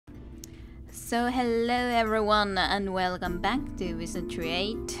So hello everyone and welcome back to Wizardry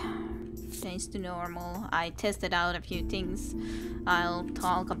 8. Changed to normal. I tested out a few things. I'll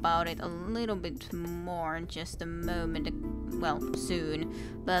talk about it a little bit more in just a moment, well, soon.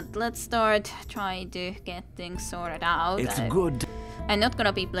 But let's start trying to get things sorted out. It's good. I'm not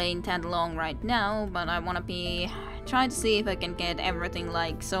gonna be playing that long right now, but I wanna be trying to see if I can get everything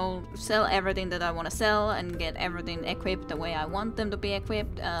sell everything that I wanna sell and get everything equipped the way I want them to be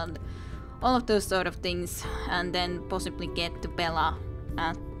equipped and all of those sort of things, and then possibly get to Bella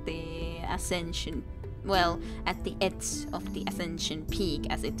at the Ascension, well, at the edge of the Ascension peak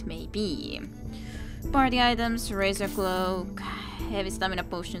as it may be. Party items, Razor Cloak, heavy stamina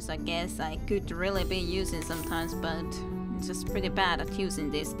potions I guess I could really be using sometimes, but I'm just pretty bad at using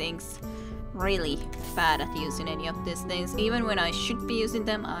these things. Really bad at using any of these things. Even when I should be using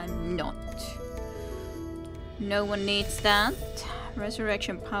them, I'm not. No one needs that.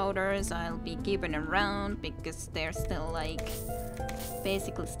 Resurrection powders I'll be keeping around because they're still like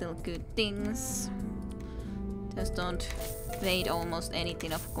basically still good things. Just don't evade almost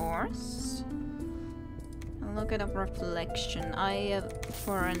anything, of course. Look at a reflection. Eye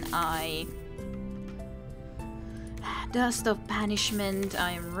for an eye. Dust of banishment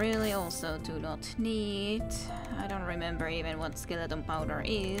I really also do not need. I don't remember even what skeleton powder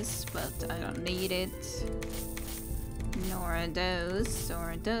is, but I don't need it. Nor those,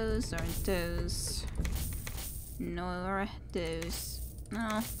 or those, or those. Nor those.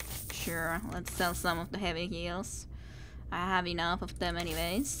 Oh, sure, let's sell some of the heavy heals. I have enough of them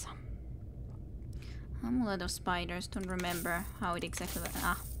anyways. Amulet of spiders, don't remember how it exactly...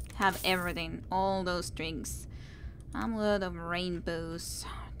 have everything, all those strings. Amulet of rainbows,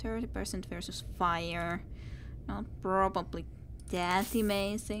 30% versus fire. Not probably that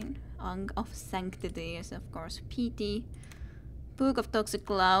amazing. Ankh of Sanctity is of course PT. Book of Toxic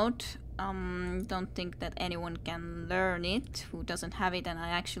Cloud. Don't think that anyone can learn it who doesn't have it, and I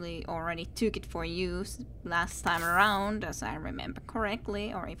actually already took it for use last time around, as I remember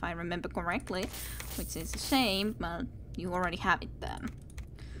correctly, or if I remember correctly, which is a shame, but you already have it then.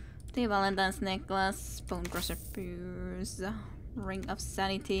 The Valentine's Necklace, Bone Crusher Purse, Ring of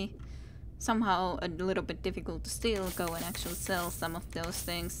Sanity. Somehow a little bit difficult to still go and actually sell some of those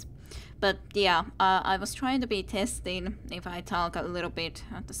things. But yeah, I was trying to be testing if I talk a little bit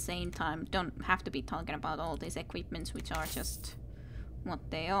at the same time. Don't have to be talking about all these equipments, which are just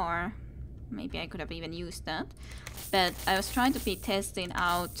what they are. Maybe I could have even used that. But I was trying to be testing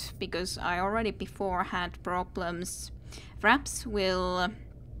out because I already before had problems. Fraps will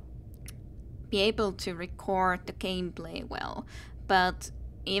be able to record the gameplay well, but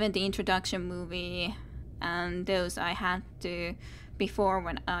even the introduction movie and those I had to, before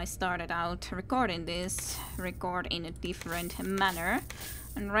when I started out recording this, record in a different manner.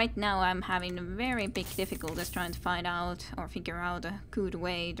 And right now I'm having very big difficulties trying to find out or figure out a good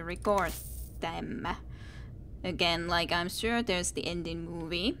way to record them. Again, like I'm sure there's the ending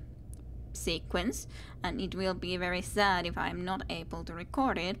movie sequence, and it will be very sad if I'm not able to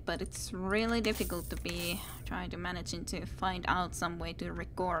record it, but it's really difficult to be trying to managing to find out some way to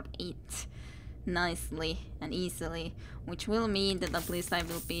record it nicely and easily, which will mean that at least I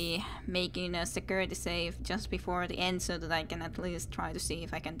will be making a security save just before the end so that I can at least try to see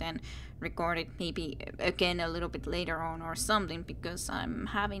if I can then record it maybe again a little bit later on or something, because I'm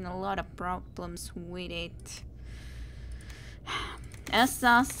having a lot of problems with it. As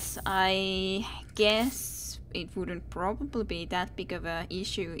such, I guess it wouldn't probably be that big of an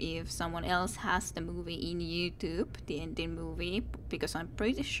issue if someone else has the movie in YouTube, the ending movie, because I'm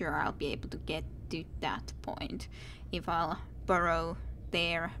pretty sure I'll be able to get to that point if I'll borrow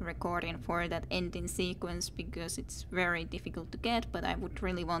their recording for that ending sequence, because it's very difficult to get, but I would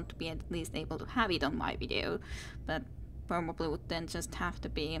really want to be at least able to have it on my video, but probably would then just have to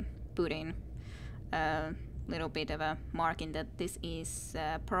be putting little bit of a marking that this is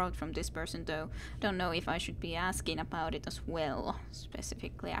borrowed from this person, though don't know if I should be asking about it as well,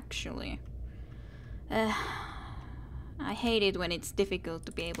 specifically actually. I hate it when it's difficult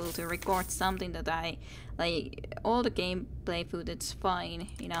to be able to record something that I like. All the gameplay footage fine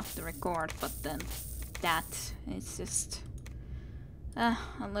enough to record, but then that is just a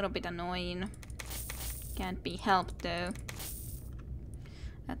little bit annoying. Can't be helped though.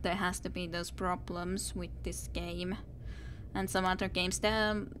 That there has to be those problems with this game and some other games.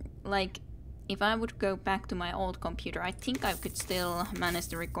 Like, if I would go back to my old computer, I think I could still manage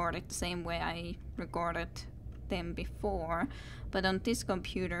to record it the same way I recorded them before, but on this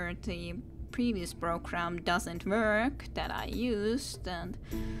computer the previous program doesn't work that I used, and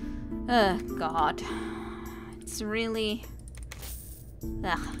god, it's really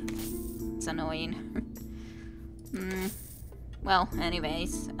That's annoying. Well,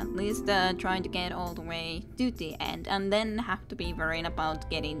 anyways, at least trying to get all the way to the end, and then have to be worrying about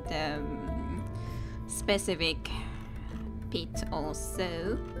getting the specific pit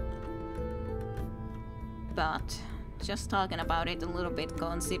also. But just talking about it a little bit,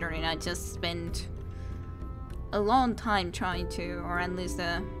 considering I just spent a long time trying to, or at least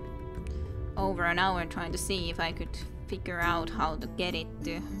over an hour trying to see if I could figure out how to get it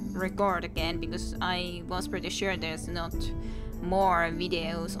to record again, because I was pretty sure there's not more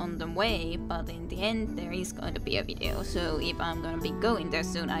videos on the way, but in the end there is going to be a video, so if I'm gonna be going there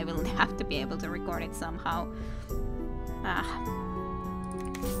soon I will have to be able to record it somehow.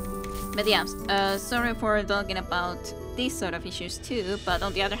 But yeah, sorry for talking about these sort of issues too, but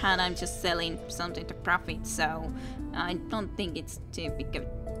on the other hand I'm just selling something to profit, so I don't think it's too big a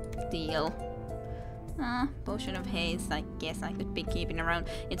deal. Potion of haste, I guess I could be keeping around.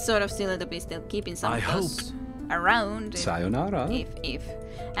 It's sort of silly to be still keeping some of those around. Sayonara. If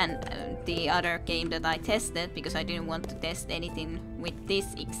and the other game that I tested, because I didn't want to test anything with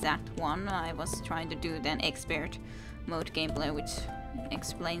this exact one, I was trying to do the expert mode gameplay, which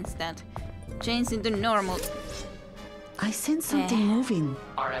explains that change into normal. I sense something moving.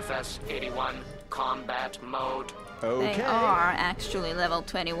 RFS 81 combat mode. Okay. They are actually level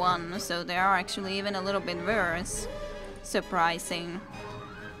 21, so they are actually even a little bit worse. Surprising.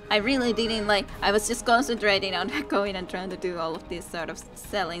 I really didn't like. I was just concentrating on going and trying to do all of these sort of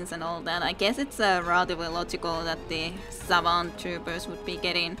sellings and all that. I guess it's relatively logical that the savant troopers would be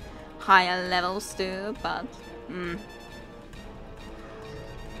getting higher levels too, but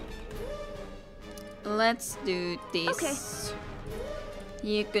let's do this. Okay.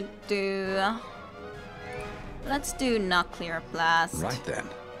 You could do. Let's do nuclear blast. Right then.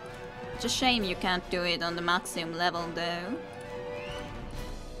 It's a shame you can't do it on the maximum level though.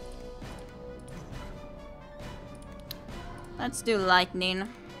 Let's do lightning.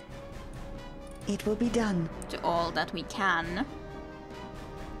 It will be done. To all that we can.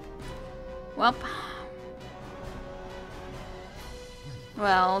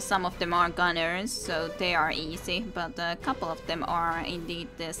 Well, some of them are gunners, so they are easy, but a couple of them are indeed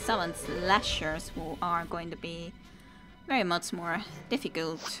the savant slashers, who are going to be very much more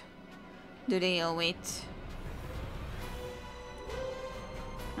difficult to deal with.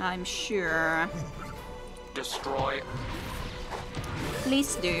 I'm sure. Destroy.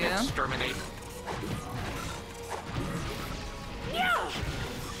 Please do. Exterminate.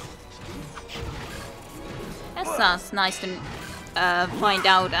 That sounds nice to find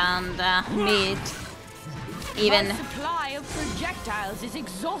out and meet. Even my supply of projectiles is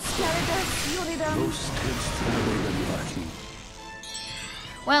exhausted.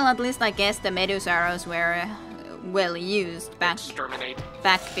 well, at least I guess the Medusa arrows were well used back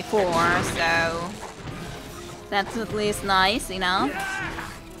before, so that's at least nice enough.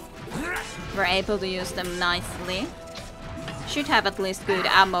 We're able to use them nicely. Should have at least good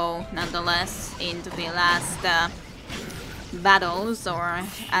ammo nonetheless into the last battles or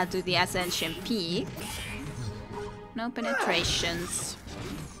to the Ascension Peak. No penetrations.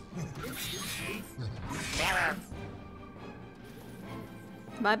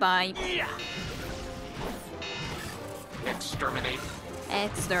 Bye bye. Exterminate.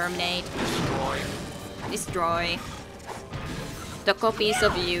 Exterminate. Destroy. Destroy. The copies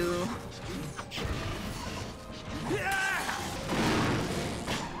of you.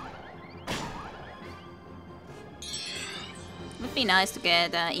 Would be nice to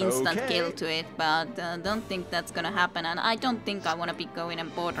get instant kill to it, but don't think that's gonna happen, and I don't think I wanna be going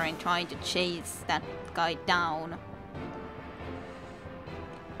and bordering trying to chase that guy down.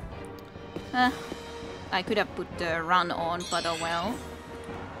 I could have put the run on, but oh well.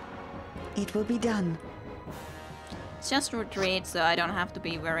 It will be done. It's just retreat, so I don't have to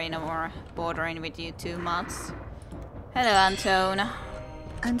be worrying or bordering with you too much. Hello, Antone.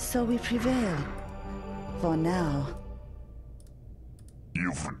 And so we prevail. For now.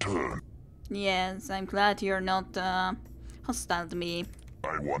 You've returned. Yes, I'm glad you're not hostile to me.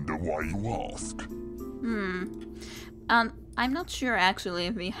 I wonder why you ask. I'm not sure actually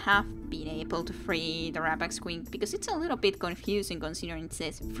if we have been able to free the Rapax Queen, because it's a little bit confusing considering it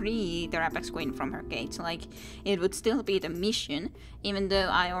says free the Rapax Queen from her gates. Like, it would still be the mission, even though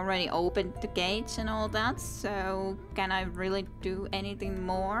I already opened the gates and all that, so can I really do anything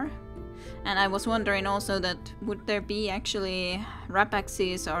more? And I was wondering also that would there be actually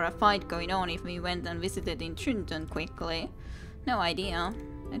Rapaxes or a fight going on if we went and visited in Trinton quickly? No idea.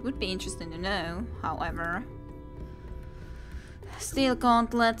 It would be interesting to know, however. Steel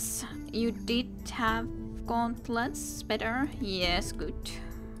gauntlets. You did have gauntlets? Better? Yes, good.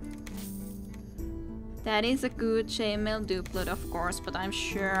 That is a good chainmail duplet, of course, but I'm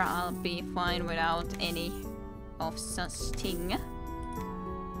sure I'll be fine without any of such thing.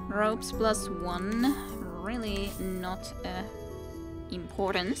 Ropes +1, really not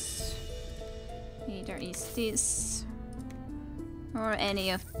importance. Neither is this or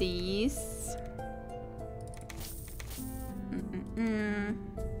any of these.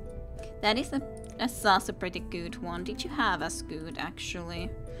 That is that's also a pretty good one. Did you have as good actually?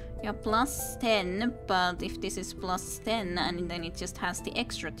 Yeah, +10, but if this is +10 and then it just has the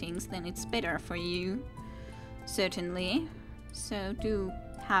extra things, then it's better for you. Certainly. So do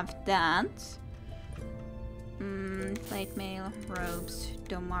have that. Plate mail, robes,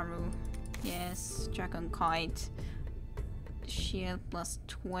 Domaru. Yes, Dragon Kite. Shield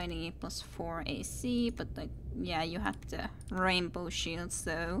 +20, +4 AC, but yeah, you have the rainbow shield,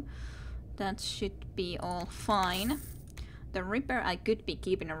 so that should be all fine. The Ripper I could be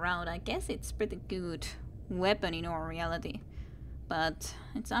keeping around. I guess it's pretty good weapon in all reality, but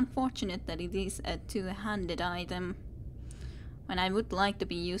it's unfortunate that it is a two-handed item. When I would like to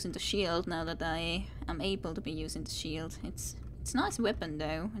be using the shield now that I am able to be using the shield. It's a nice weapon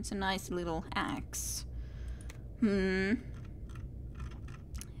though. It's a nice little axe. Female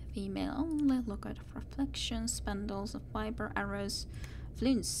only. Look at reflections, bundles of fiber arrows,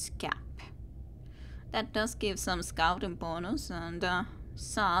 Flint's cap. That does give some scouting bonus and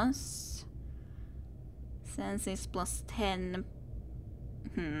SAS. Sense is +10.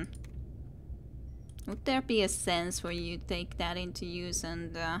 Would there be a sense where you take that into use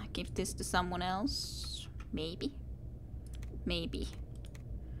and give this to someone else? Maybe. Maybe.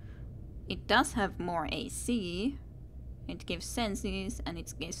 It does have more AC. It gives senses and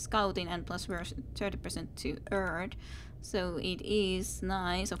it gives scouting and plus 30% to earth. So it is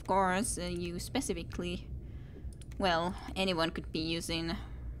nice. Of course, you specifically... Well, anyone could be using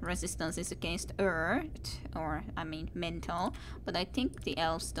resistances against earth, or I mean mental, but I think the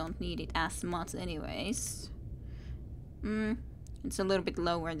elves don't need it as much anyways. It's a little bit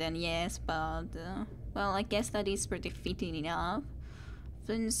lower than yes, but well, I guess that is pretty fitting enough.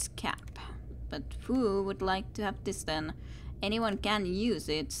 Flint's cap, but who would like to have this then? Anyone can use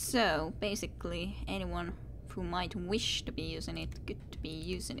it, so basically anyone who might wish to be using it could be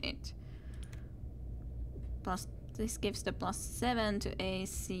using it. Plus this gives the +7 to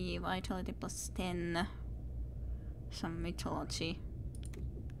AC, vitality +10, some mythology.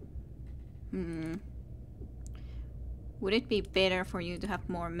 Would it be better for you to have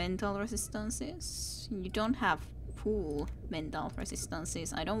more mental resistances? You don't have full mental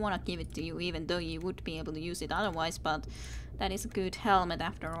resistances. I don't want to give it to you even though you would be able to use it otherwise, but that is a good helmet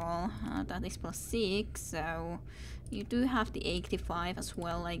after all. That is +6, so you do have the 85 as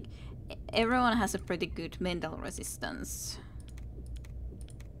well. Like, everyone has a pretty good mental resistance.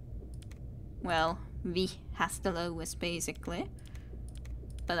 Well, V has the lowest basically,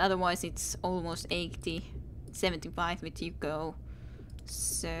 but otherwise it's almost 80, 75 with Yuko.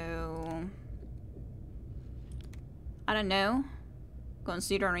 So I don't know,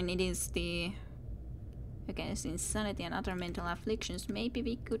 considering it is the against insanity and other mental afflictions, maybe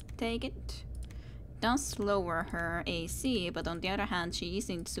we could take it. Does lower her AC, but on the other hand she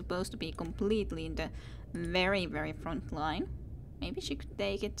isn't supposed to be completely in the very front line. Maybe she could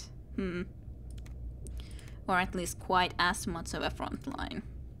take it. Or at least quite as much of a front line.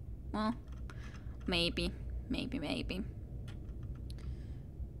 Well, maybe.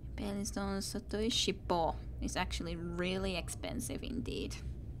 Bellstone Satoshi Po is actually really expensive indeed.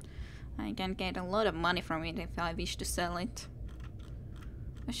 I can get a lot of money from it if I wish to sell it.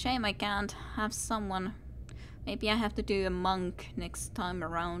 A shame I can't have someone. Maybe I have to do a monk next time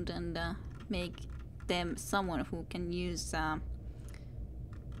around and make them someone who can use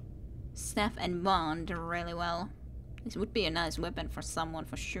staff and wand really well. This would be a nice weapon for someone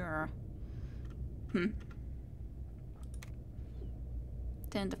for sure.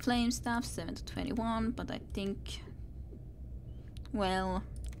 Then the flame staff, 7 to 21, but I think, well,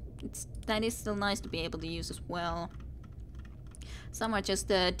 that is still nice to be able to use as well. Some are just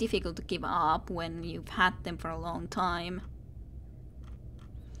difficult to give up when you've had them for a long time.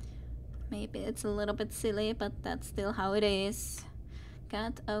 Maybe it's a little bit silly, but that's still how it is.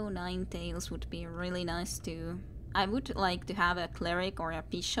 Cat 09 tails would be really nice too. I would like to have a cleric or a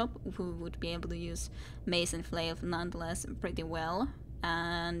bishop who would be able to use mace and flail nonetheless pretty well.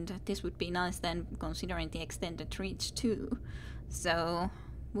 And this would be nice then, considering the extended reach too. So,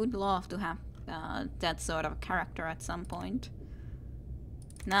 would love to have that sort of character at some point.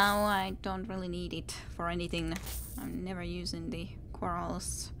 Now I don't really need it for anything. I'm never using the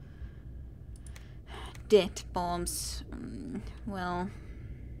quarrels. Death bombs. Well,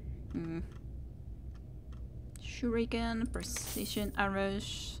 shuriken, precision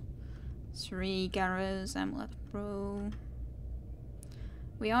arrows, shriek arrows, amulet bow.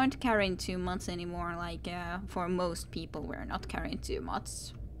 We aren't carrying too much anymore, like for most people we're not carrying too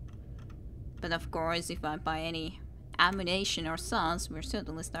much. But of course, if I buy any ammunition or such, we're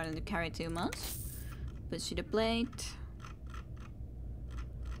certainly starting to carry too much. Push the plate.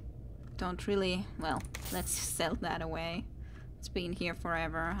 Don't really, well, let's sell that away. It's been here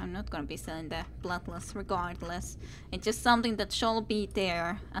forever. I'm not gonna be selling the bloodless regardless. It's just something that shall be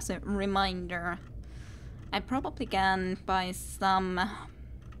there as a reminder. I probably can buy some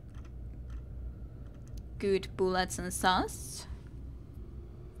good bullets and such.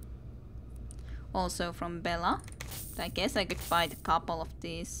 Also from Bella. I guess I could buy a couple of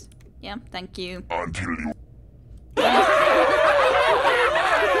these. Yeah, thank you. Until you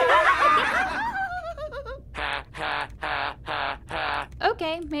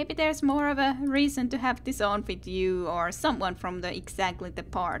Okay, maybe there's more of a reason to have this on with you or someone from exactly the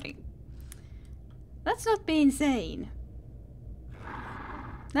party. Let's not be insane.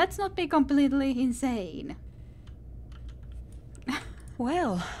 Let's not be completely insane.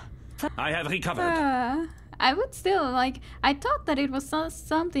 Well, I have recovered. I would still like. I thought that it was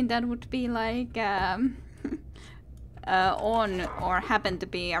something that would be like on or happened to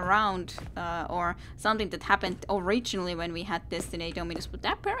be around or something that happened originally when we had Destiny Dominus, but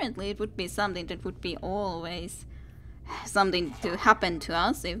apparently it would be something that would be always something to happen to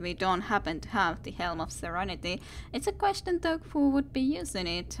us if we don't happen to have the Helm of Serenity. It's a question though who would be using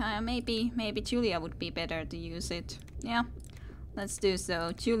it. Maybe Julia would be better to use it. Yeah, let's do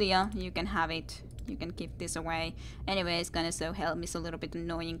so. Julia, you can have it. You can give this away. Anyways, gonna so Helm is a little bit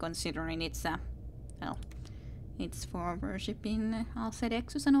annoying considering it's well, it's for worshipping Alcid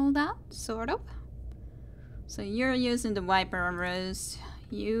Exus and all that, sort of. So you're using the Viper arrows.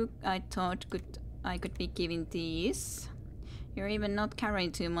 You, I thought, I could be giving these. You're even not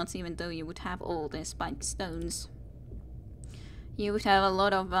carrying too much, even though you would have all the spiked stones. You would have a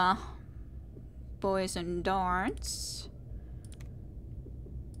lot of poison darts.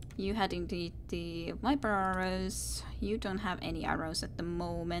 You had indeed the Viper arrows. You don't have any arrows at the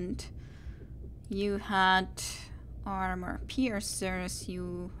moment. You had armor piercers.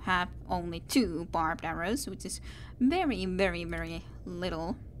 You have only 2 barbed arrows, which is very, very, very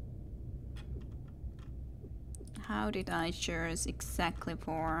little. How did I choose exactly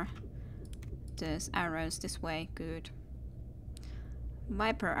for those arrows this way? Good.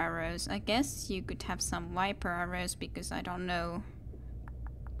 Viper arrows. I guess you could have some Viper arrows because I don't know.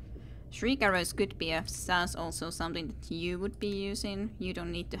 Shriek arrows could be a SAS also something that you would be using. You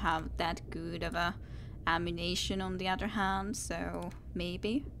don't need to have that good of a ammunition on the other hand, so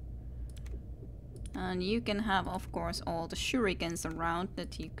maybe. And you can have, of course, all the shurikens around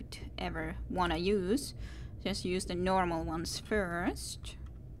that you could ever wanna use. Just use the normal ones first.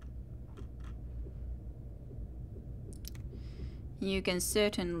 You can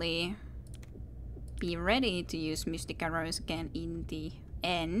certainly be ready to use mystic arrows again in the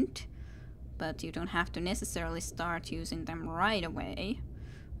end, but you don't have to necessarily start using them right away.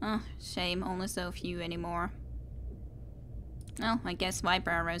 Oh, shame, only so few anymore. Well, I guess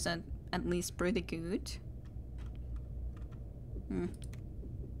Viper arrows are at least pretty good.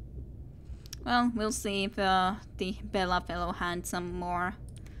 Well, we'll see if the Bella fellow had some more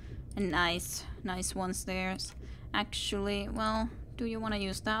nice ones there. Actually, well, do you want to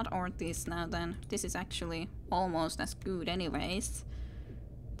use that or this now then? This is actually almost as good anyways.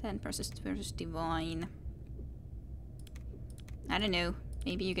 10% versus Divine. I don't know.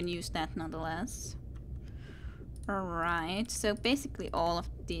 Maybe you can use that nonetheless. Alright, so basically all of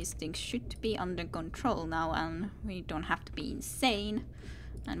these things should be under control now and we don't have to be insane.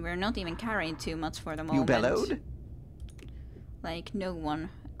 And we're not even carrying too much for the moment. You bellowed? Like no one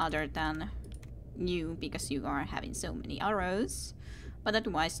other than you, because you are having so many arrows. But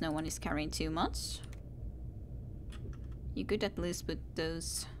otherwise no one is carrying too much. You could at least put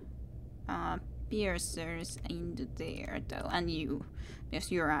those piercers into there though, and you,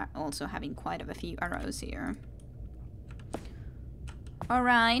 because you're also having quite a few arrows here.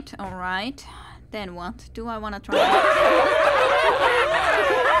 Alright, alright. Then what? Do I want to try?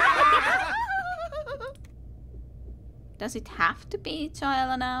 Does it have to be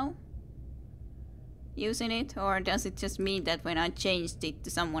Chyla now? Using it? Or does it just mean that when I changed it to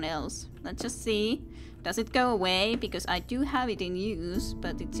someone else? Let's just see. Does it go away? Because I do have it in use,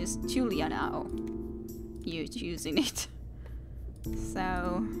 but it's just Julia now. Using it.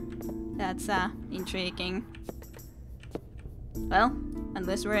 So, that's intriguing. Well,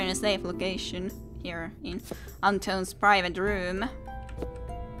 unless we're in a safe location here in Anton's private room.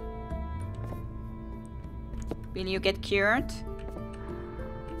 Will you get cured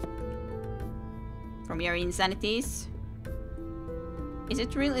from your insanities? Is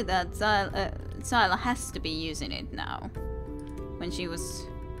it really that Zyla has to be using it now? When she was...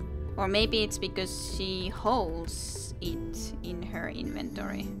 Or maybe it's because she holds it in her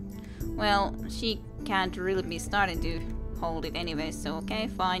inventory. Well, she can't really be starting to hold it anyway, so okay,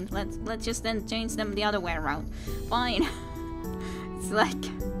 fine. Let's just then change them the other way around. Fine. It's like...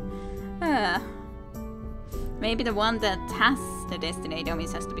 maybe the one that has the Destiny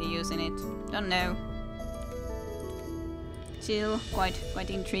dummies has to be using it. Don't know. Still quite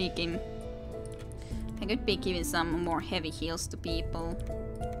intriguing. I could be giving some more heavy heals to people.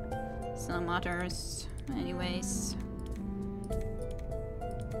 Some others. Anyways.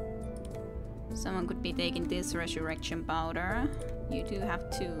 Someone could be taking this resurrection powder. You do have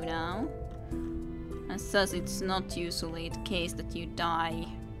 2 now. And thus it's not usually the case that you die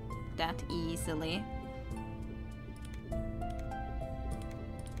that easily.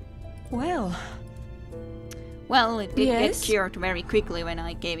 Well, Well, it did Yes? get cured very quickly when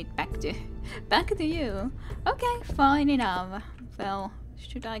I gave it back to you. Okay, fine enough. Well,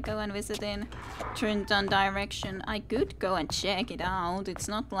 should I go and visit in Trenton direction? I could go and check it out. It's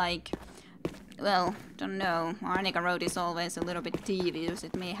not like, well, don't know. Arnica Road is always a little bit devious.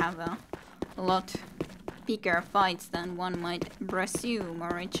 It may have a lot bigger fights than one might presume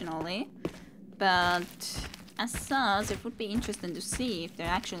originally. But as such, it would be interesting to see if there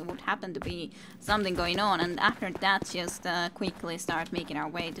actually would happen to be something going on, and after that just quickly start making our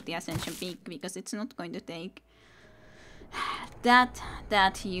way to the Ascension Peak, because it's not going to take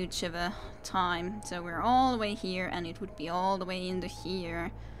that huge of a time. So we're all the way here, and it would be all the way into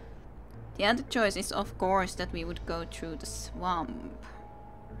here. The other choice is, of course, that we would go through the swamp.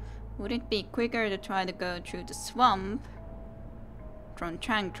 Would it be quicker to try to go through the swamp from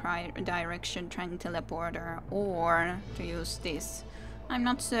Trang direction, Trang teleporter, or to use this? I'm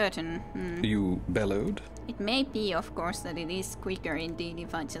not certain. You bellowed? It may be, of course, that it is quicker indeed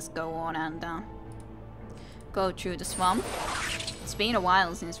if I just go on and go through the swamp. It's been a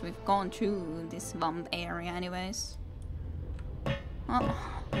while since we've gone through this swamp area anyways. Well,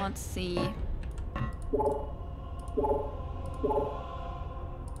 let's see.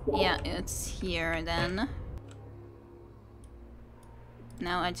 Yeah, it's here then.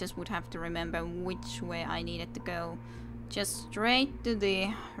 Now I just would have to remember which way I needed to go. Just straight to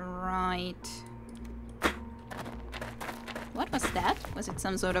the right. What was that? Was it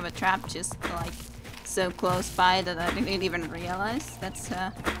some sort of a trap just like so close by that I didn't even realize? That's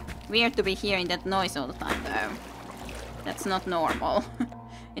weird to be hearing that noise all the time though. That's not normal.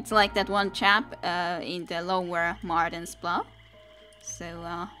 It's like that one chap in the lower Marden's Bluff.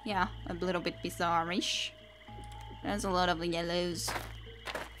 So yeah, a little bit bizarre-ish. There's a lot of yellows.